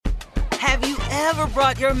Have you ever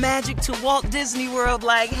brought your magic to Walt Disney World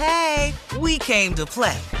like, hey, we came to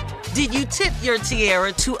play? Did you tip your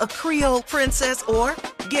tiara to a Creole princess or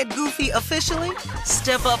get goofy officially?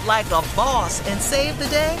 Step up like a boss and save the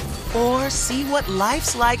day? Or see what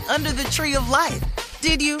life's like under the tree of life?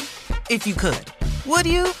 Did you? If you could. Would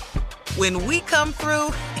you? When we come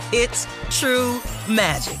through, it's true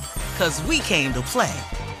magic. 'Cause we came to play.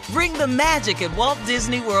 Bring the magic at Walt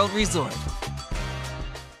Disney World Resort.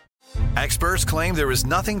 Experts claim there is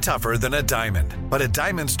nothing tougher than a diamond. But at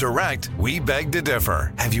Diamonds Direct, we beg to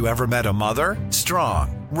differ. Have you ever met a mother?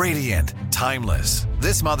 Strong, radiant, timeless.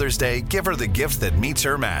 This Mother's Day, give her the gift that meets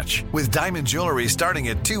her match. With diamond jewelry starting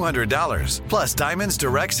at $200. Plus Diamonds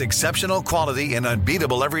Direct's exceptional quality and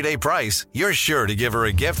unbeatable everyday price, you're sure to give her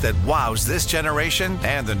a gift that wows this generation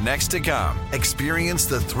and the next to come. Experience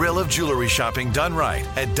the thrill of jewelry shopping done right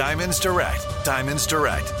at Diamonds Direct. Diamonds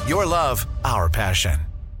Direct. Your love, our passion.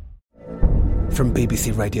 From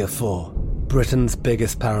BBC Radio 4, Britain's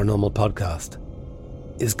biggest paranormal podcast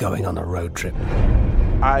is going on a road trip.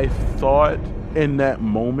 I thought in that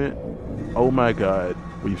moment, oh my God,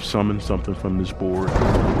 we've summoned something from this board.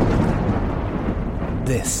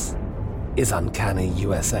 This is Uncanny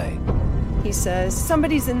USA. He says,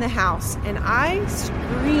 somebody's in the house, and I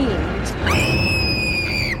screamed.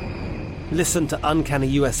 Listen to Uncanny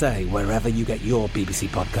USA wherever you get your BBC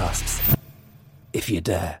podcasts, if you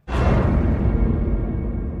dare.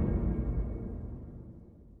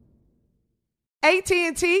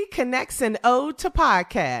 AT&T connects an ode to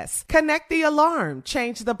podcasts. Connect the alarm.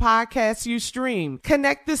 Change the podcast you stream.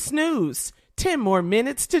 Connect the snooze. 10 more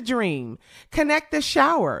minutes to dream. Connect the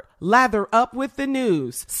shower. Lather up with the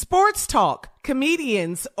news. Sports talk,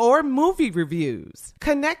 comedians, or movie reviews.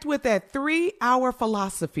 Connect with that 3-hour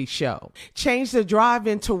philosophy show. Change the drive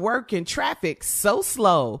into work in traffic so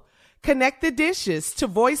slow. Connect the dishes to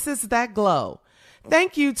voices that glow.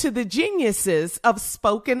 Thank you to the geniuses of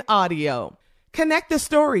spoken audio. Connect the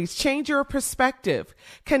stories, change your perspective.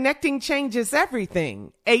 Connecting changes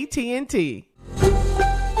everything. AT&T.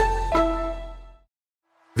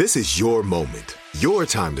 This is your moment, your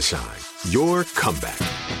time to shine, your comeback.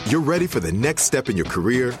 You're ready for the next step in your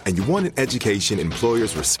career, and you want an education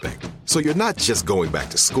employers respect. So you're not just going back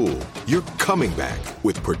to school, you're coming back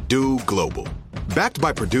with Purdue Global. Backed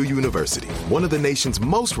by Purdue University, one of the nation's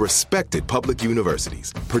most respected public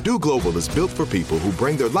universities, Purdue Global is built for people who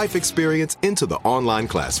bring their life experience into the online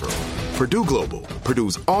classroom. Purdue Global,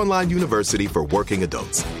 Purdue's online university for working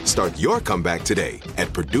adults. Start your comeback today at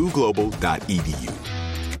purdueglobal.edu.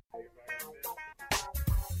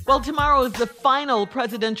 Well, tomorrow is the final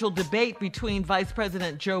presidential debate between Vice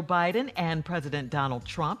President Joe Biden and President Donald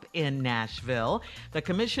Trump in Nashville. The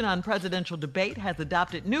Commission on Presidential Debate has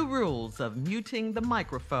adopted new rules of muting the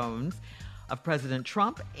microphones of President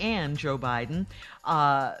Trump and Joe Biden.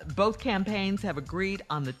 Both campaigns have agreed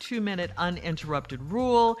on the 2-minute uninterrupted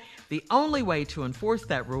rule. The only way to enforce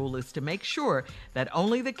that rule is to make sure that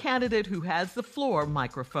only the candidate who has the floor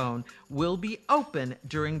microphone will be open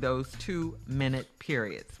during those 2-minute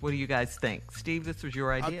periods. What do you guys think? Steve, this was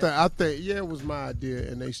your idea? I think, yeah, it was my idea,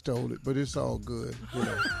 and they stole it, but it's all good. You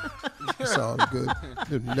know, it's all good.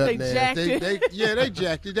 They jacked it. They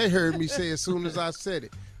jacked it. They heard me say as soon as I said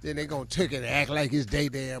it. Then they gonna take it and act like it's their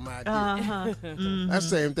damn idea. Mm-hmm. That's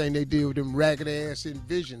the same thing they did with them ragged-ass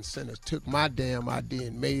Envision Centers. Took my damn idea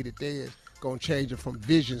and made it theirs. Gonna change it from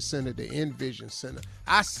Vision Center to Envision Center.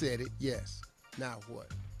 I said it, yes. Now what?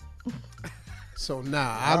 So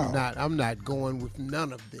now I'm not going with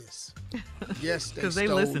none of this. Yes, because they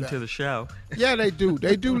listen to the show. Yeah, they do.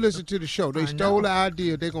 They do listen to the show. They stole the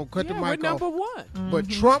idea. They're gonna cut the mic we're off. number one. But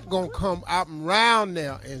Trump gonna come out and round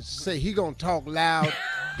there and say he gonna talk loud.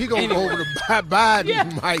 He gonna go over to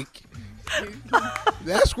Biden's mic.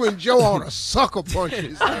 That's when Joe ought to sucker punch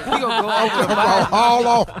his ass. He gonna go haul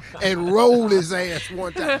off and roll his ass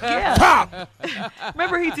one time. Yeah. Pop!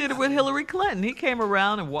 Remember he did it with Hillary Clinton. He came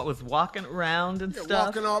around and was walking around and stuff.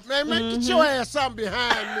 Walking off. Man, get your ass something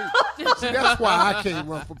behind me. See, that's why I can't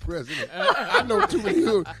run for president. I know too many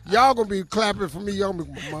who, y'all gonna be clapping for me. Y'all be,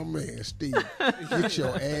 my man, Steve, get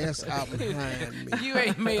your ass out behind me. You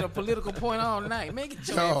ain't made a political point all night. Make it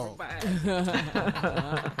your ass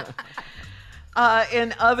behind.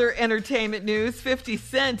 In other entertainment news, 50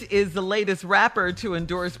 Cent is the latest rapper to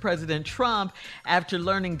endorse President Trump after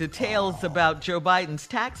learning details about Joe Biden's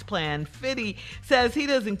tax plan. 50 says he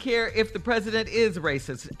doesn't care if the president is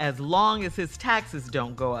racist as long as his taxes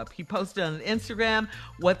don't go up. He posted on Instagram,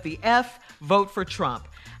 "What the F? Vote for Trump.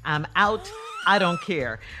 I'm out. I don't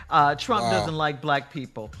care. Trump doesn't like black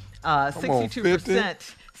people."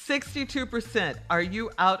 62% 62%. Are you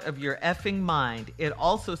out of your effing mind? It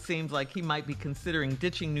also seems like he might be considering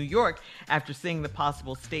ditching New York after seeing the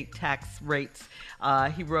possible state tax rates.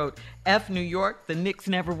 He wrote, F New York, the Knicks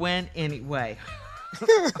never win anyway.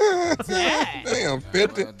 Damn,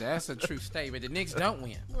 50. Well, that's a true statement. The Knicks don't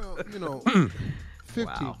win. Well, 50,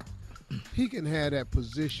 Wow. he can have that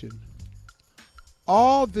position.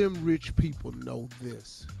 All them rich people know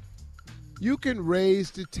this. You can raise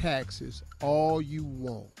the taxes all you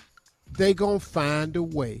want. They gonna find a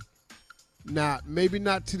way. Now, maybe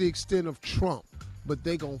not to the extent of Trump, but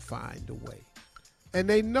they gonna find a way. And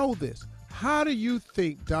they know this. How do you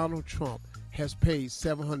think Donald Trump has paid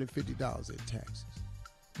 $750 in taxes?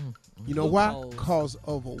 You know why? Loopholes. Because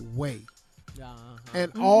of a way. Uh-huh.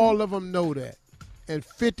 And all of them know that. And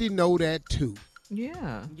 50 know that too.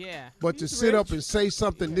 Yeah. Yeah. But to He's sit up rich. and say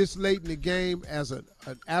something this late in the game as an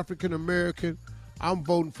African American, I'm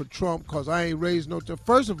voting for Trump because I ain't raised no.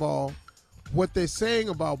 First of all, what they're saying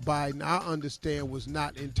about Biden, I understand, was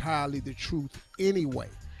not entirely the truth anyway.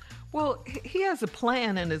 Well, he has a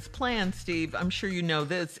plan, and his plan, Steve, I'm sure you know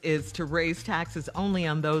this, is to raise taxes only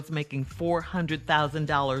on those making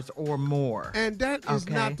 $400,000 or more. And that is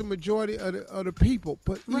Okay. not the majority of the people.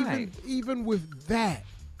 But Right. even with that,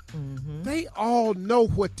 they all know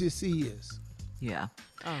what this is. Yeah.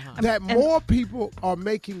 That And- more people are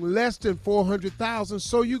making less than 400,000,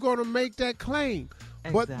 so you're going to make that claim.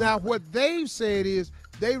 But now Exactly. what they've said is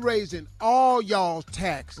they raising all y'all's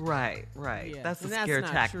tax. Right. Yeah, That's a and that's scare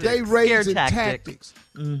not tactic. true. They Scare raising tactic. tactics.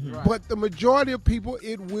 Right. But the majority of people,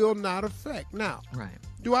 it will not affect. Now, Right.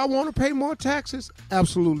 do I want to pay more taxes?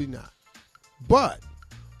 Absolutely not. But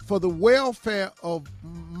for the welfare of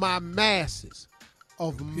my masses,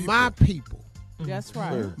 of my people, That's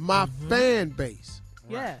right. my fan base,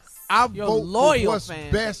 Yes. I Your vote for loyal what's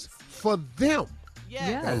fan best for them.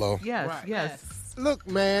 Yes. Hello. Yes. Right. Yes. Look,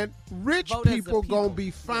 man, rich Vote as a people people. gonna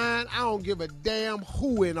be fine. I don't give a damn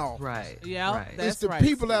who in office. Right. Yeah, Right. that's It's the right,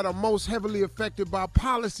 people that Steve. are most heavily affected by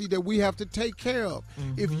policy that we have to take care of.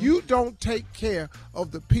 If you don't take care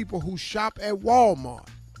of the people who shop at Walmart,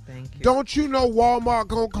 Thank you. don't you know Walmart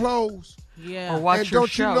gonna close? Yeah. Or watch And your don't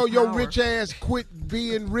show, you know your Power. rich ass quit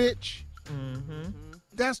being rich?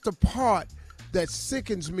 That's the part that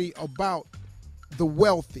sickens me about the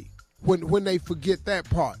wealthy when they forget that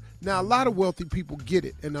part. Now, a lot of wealthy people get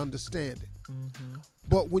it and understand it.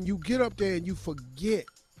 But when you get up there and you forget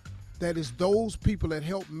that it's those people that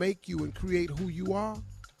help make you and create who you are,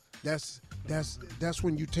 that's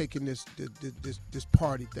when you're taking this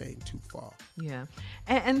party thing too far. Yeah.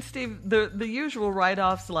 And Steve, the usual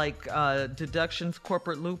write-offs like deductions,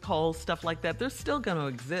 corporate loopholes, stuff like that, they're still going to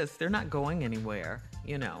exist. They're not going anywhere,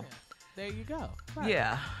 you know. There you go. Right.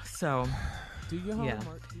 Yeah. So, Do your Yeah.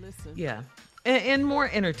 homework. Listen. yeah. In more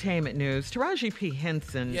entertainment news, Taraji P.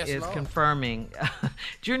 Henson Yes, is Lord. confirming,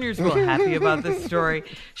 Junior's real happy about this story.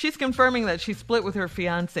 She's confirming that she split with her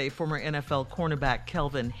fiance, former NFL cornerback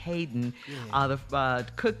Kelvin Hayden, the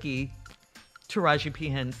Cookie. Taraji P.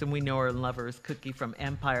 Henson, we know her and love her as Cookie from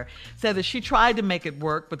Empire, said that she tried to make it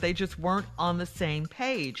work, but they just weren't on the same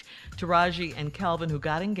page. Taraji and Kelvin, who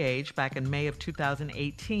got engaged back in May of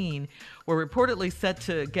 2018, were reportedly set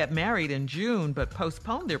to get married in June, but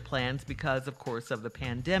postponed their plans because, of course, of the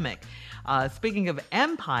pandemic. Speaking of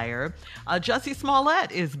Empire, Jussie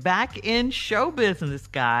Smollett is back in show business,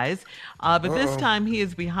 guys. But this time he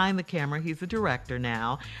is behind the camera. He's a director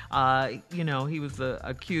now. He was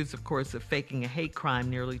accused, of course, of faking a hate crime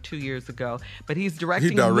nearly 2 years ago. But he's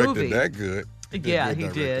directing a movie. He directed that good. Yeah, he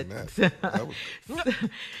did. That was-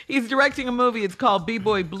 He's directing a movie. It's called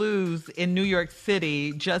B-Boy Blues in New York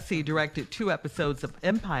City. Jussie directed 2 episodes of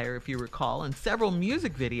Empire, if you recall, and several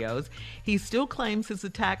music videos. He still claims his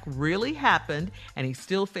attack really happened, and he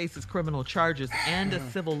still faces criminal charges and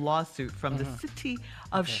a civil lawsuit from the city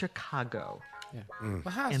of Chicago.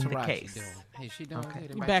 But how's In the Taraji case. doing? Hey, she doing good? You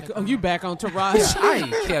Everybody back? check Oh, her you out? back on Taraji? I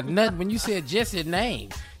ain't care nothing when you said Jesse's name.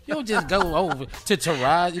 You don't just go over to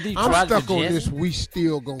Taraji. I'm stuck on this. We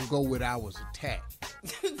still gonna go with ours attack.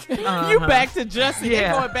 You back to Jussie?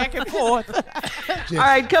 Yeah. They're going back and forth. All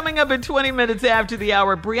right, coming up in 20 minutes after the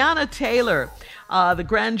hour, Breonna Taylor, the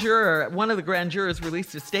grand juror, one of the grand jurors,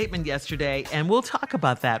 released a statement yesterday, and we'll talk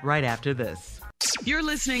about that right after this. You're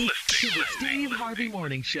listening to the Steve Harvey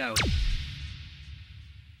Morning Show.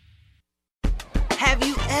 Have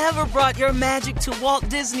you ever brought your magic to Walt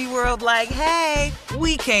Disney World like, hey,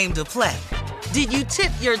 we came to play? Did you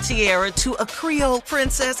tip your tiara to a Creole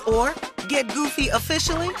princess or get goofy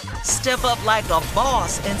officially? Step up like a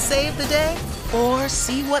boss and save the day? Or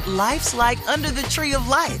see what life's like under the tree of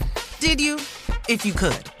life? Did you? If you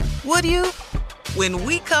could. Would you? When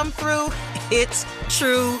we come through, it's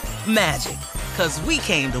true magic. 'Cause we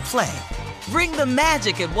came to play. Bring the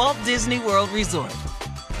magic at Walt Disney World Resort.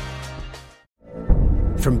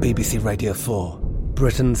 From BBC Radio 4,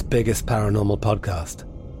 Britain's biggest paranormal podcast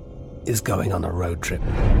is going on a road trip.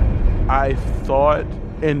 I thought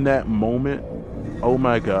in that moment, oh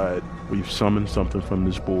my God, we've summoned something from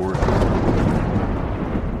this board.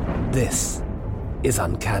 This is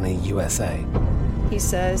Uncanny USA. He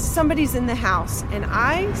says, somebody's in the house, and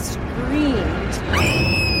I screamed.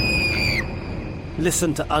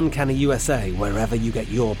 Listen to Uncanny USA wherever you get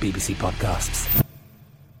your BBC podcasts,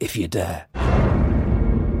 if you dare.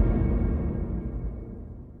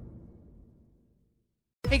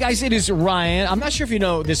 Hey guys, it is Ryan. I'm not sure if you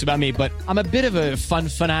know this about me, but I'm a bit of a fun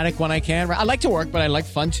fanatic when I can. I like to work, but I like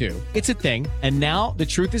fun too. It's a thing. And now the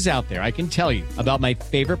truth is out there. I can tell you about my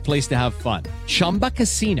favorite place to have fun. Chumba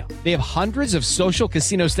Casino. They have hundreds of social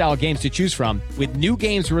casino style games to choose from with new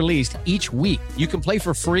games released each week. You can play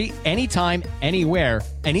for free anytime, anywhere.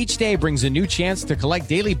 And each day brings a new chance to collect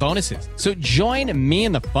daily bonuses. So join me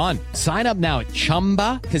in the fun. Sign up now at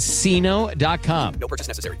ChumbaCasino.com. No purchase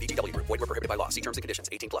necessary. VGW. Void where prohibited by law. See terms and conditions.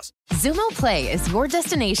 18+. Xumo Play is your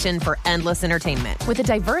destination for endless entertainment. With a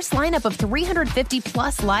diverse lineup of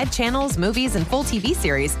 350-plus live channels, movies, and full TV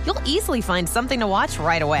series, you'll easily find something to watch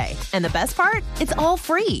right away. And the best part? It's all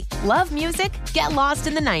free. Love music? Get lost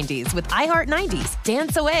in the 90s with iHeart 90s.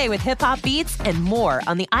 Dance away with hip-hop beats and more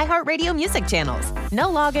on the iHeartRadio music channels.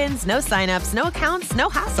 No logins, no signups, no accounts, no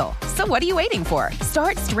hassle. So what are you waiting for?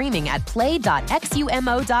 Start streaming at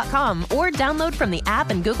play.xumo.com or download from the app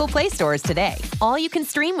and Google Play stores today. All you can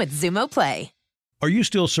stream with Xumo Play. Are you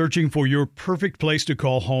still searching for your perfect place to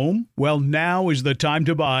call home? Well, now is the time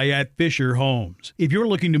to buy at Fisher Homes. If you're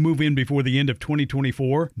looking to move in before the end of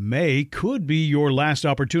 2024, May could be your last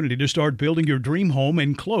opportunity to start building your dream home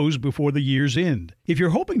and close before the year's end. If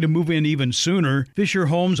you're hoping to move in even sooner, Fisher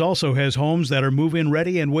Homes also has homes that are move-in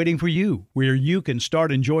ready and waiting for you, where you can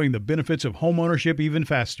start enjoying the benefits of homeownership even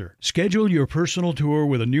faster. Schedule your personal tour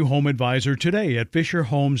with a new home advisor today at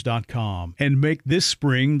FisherHomes.com and make this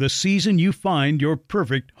spring the season you find your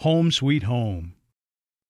perfect home sweet home.